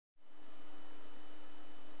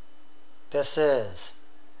This is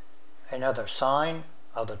another sign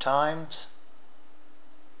of the times,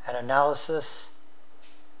 an analysis,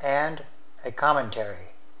 and a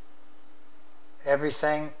commentary.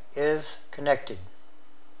 Everything is connected,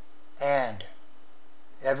 and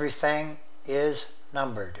everything is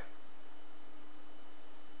numbered.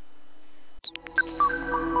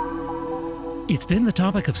 It's been the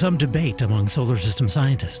topic of some debate among solar system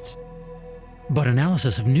scientists. But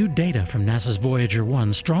analysis of new data from NASA's Voyager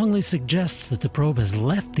 1 strongly suggests that the probe has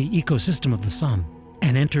left the ecosystem of the Sun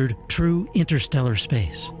and entered true interstellar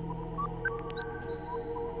space.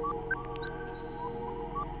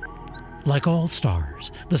 Like all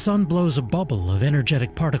stars, the Sun blows a bubble of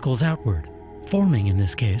energetic particles outward, forming, in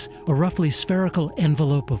this case, a roughly spherical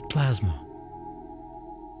envelope of plasma.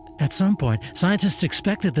 At some point, scientists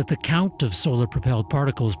expected that the count of solar-propelled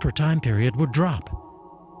particles per time period would drop,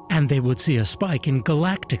 and they would see a spike in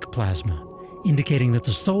galactic plasma, indicating that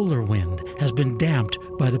the solar wind has been damped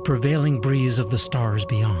by the prevailing breeze of the stars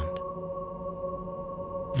beyond.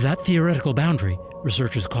 That theoretical boundary,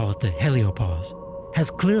 researchers call it the heliopause,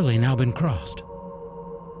 has clearly now been crossed.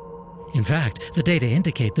 In fact, the data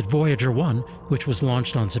indicate that Voyager 1, which was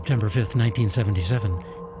launched on September 5, 1977,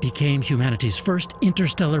 became humanity's first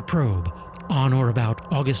interstellar probe on or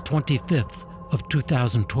about August 25th of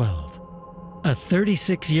 2012. A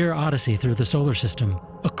 36-year odyssey through the solar system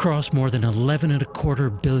across more than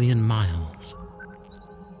 11.25 billion miles.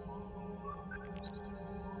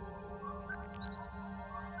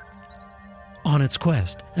 On its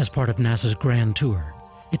quest, as part of NASA's Grand Tour,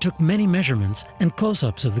 it took many measurements and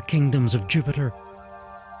close-ups of the kingdoms of Jupiter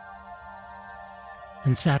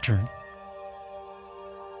and Saturn,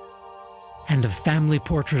 and a family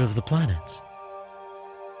portrait of the planets,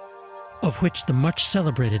 of which the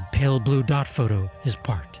much-celebrated pale blue dot photo is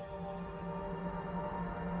part.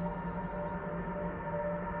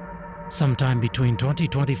 Sometime between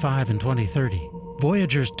 2025 and 2030,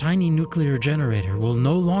 Voyager's tiny nuclear generator will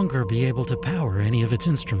no longer be able to power any of its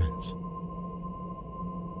instruments.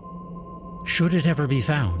 Should it ever be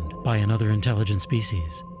found by another intelligent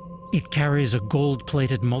species, it carries a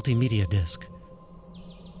gold-plated multimedia disc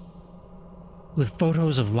with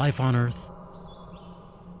photos of life on Earth,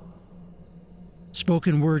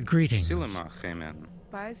 spoken word greetings,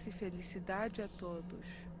 Paz e felicidade a todos.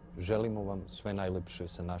 Želimo vam sve najlepše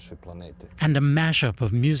sa naše planete. and a mashup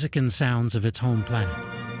of music and sounds of its home planet.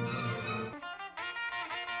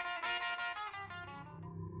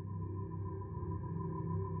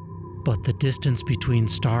 But the distance between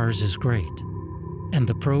stars is great, and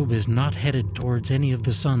the probe is not headed towards any of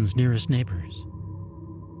the Sun's nearest neighbors.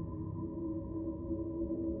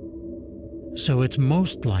 So it's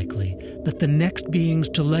most likely that the next beings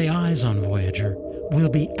to lay eyes on Voyager will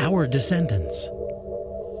be our descendants.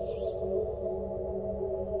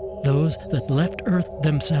 Those that left Earth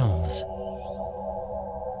themselves.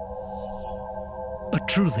 A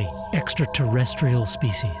truly extraterrestrial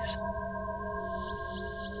species.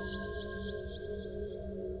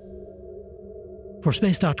 For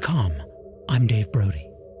Space.com, I'm Dave Brody.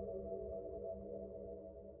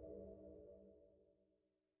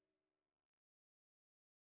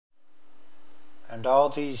 And all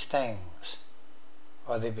these things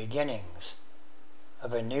are the beginnings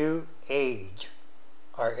of a new age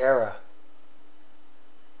or era.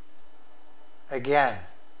 Again,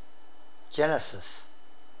 Genesis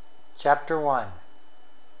chapter 1.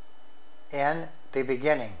 In the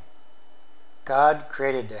beginning, God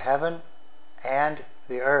created the heaven and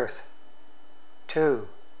the earth. 2.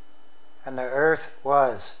 And the earth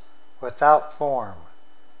was without form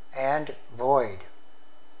and void,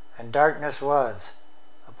 and darkness was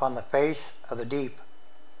upon the face of the deep,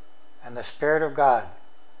 and the Spirit of God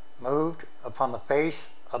moved upon the face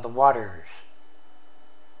of the waters.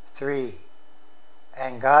 3.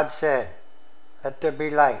 And God said, Let there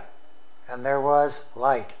be light, and there was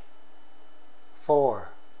light. 4.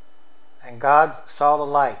 And God saw the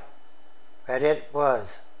light, that it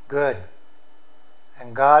was good.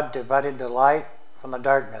 And God divided the light from the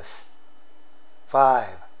darkness. 5.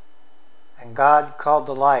 And God called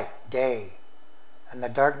the light day, and the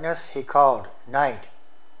darkness he called night.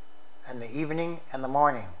 And the evening and the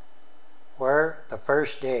morning were the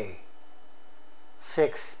first day.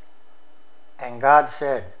 6. And God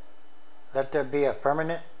said, Let there be a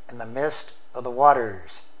firmament in the midst of the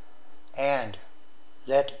waters, and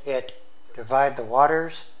let it divide the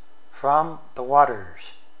waters from the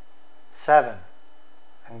waters. 7.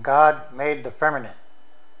 And God made the firmament,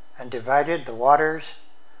 and divided the waters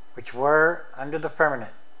which were under the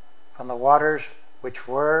firmament from the waters which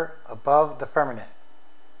were above the firmament.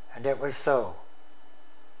 And it was so.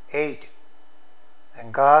 8.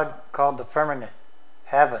 And God called the firmament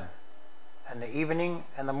heaven, and the evening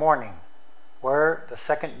and the morning were the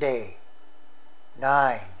second day.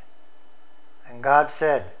 9. And God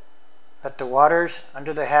said, Let the waters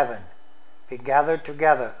under the heaven be gathered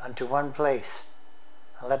together unto one place,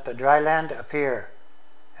 and let the dry land appear.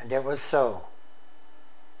 And it was so.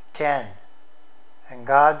 10. And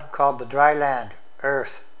God called the dry land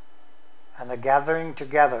earth, and the gathering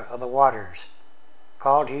together of the waters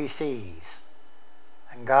called he seas.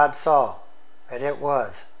 And God saw that it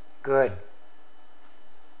was good.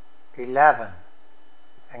 11.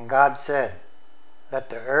 And God said, Let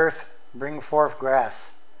the earth bring forth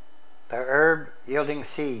grass, the herb yielding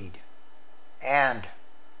seed, and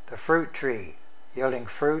the fruit tree yielding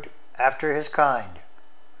fruit after his kind,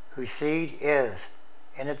 whose seed is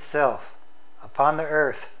in itself upon the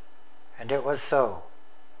earth. And it was so.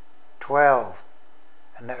 12.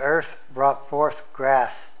 And the earth brought forth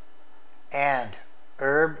grass, and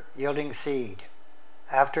herb yielding seed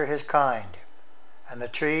after his kind, and the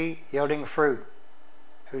tree yielding fruit,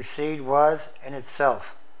 whose seed was in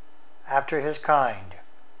itself after his kind.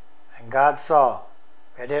 And God saw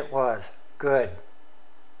that it was good.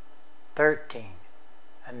 13.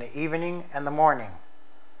 And the evening and the morning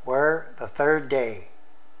were the third day.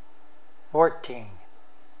 14.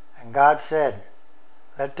 And God said,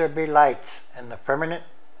 Let there be lights in the firmament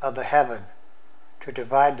of the heaven, to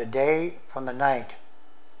divide the day from the night,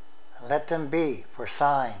 and let them be for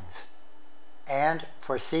signs, and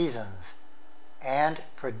for seasons, and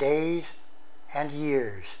for days and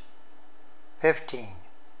years. 15.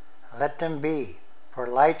 Let them be for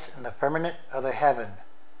lights in the firmament of the heaven,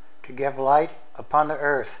 to give light upon the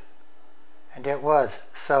earth. And it was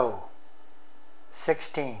so.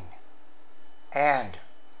 16. And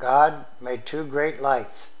God made two great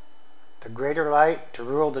lights, the greater light to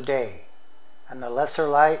rule the day, and the lesser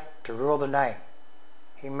light to rule the night.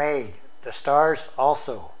 He made the stars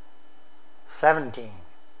also. 17.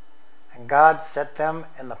 And God set them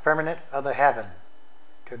in the firmament of the heaven,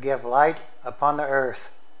 to give light upon the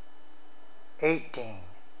earth. 18.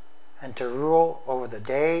 And to rule over the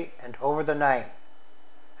day and over the night,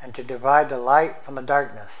 and to divide the light from the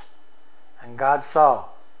darkness. And God saw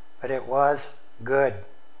that it was good.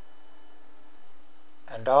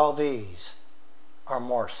 And all these are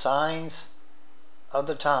more signs of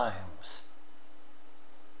the times.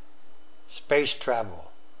 Space travel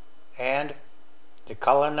and the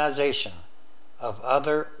colonization of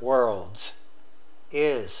other worlds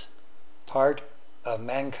is part of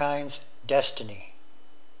mankind's destiny.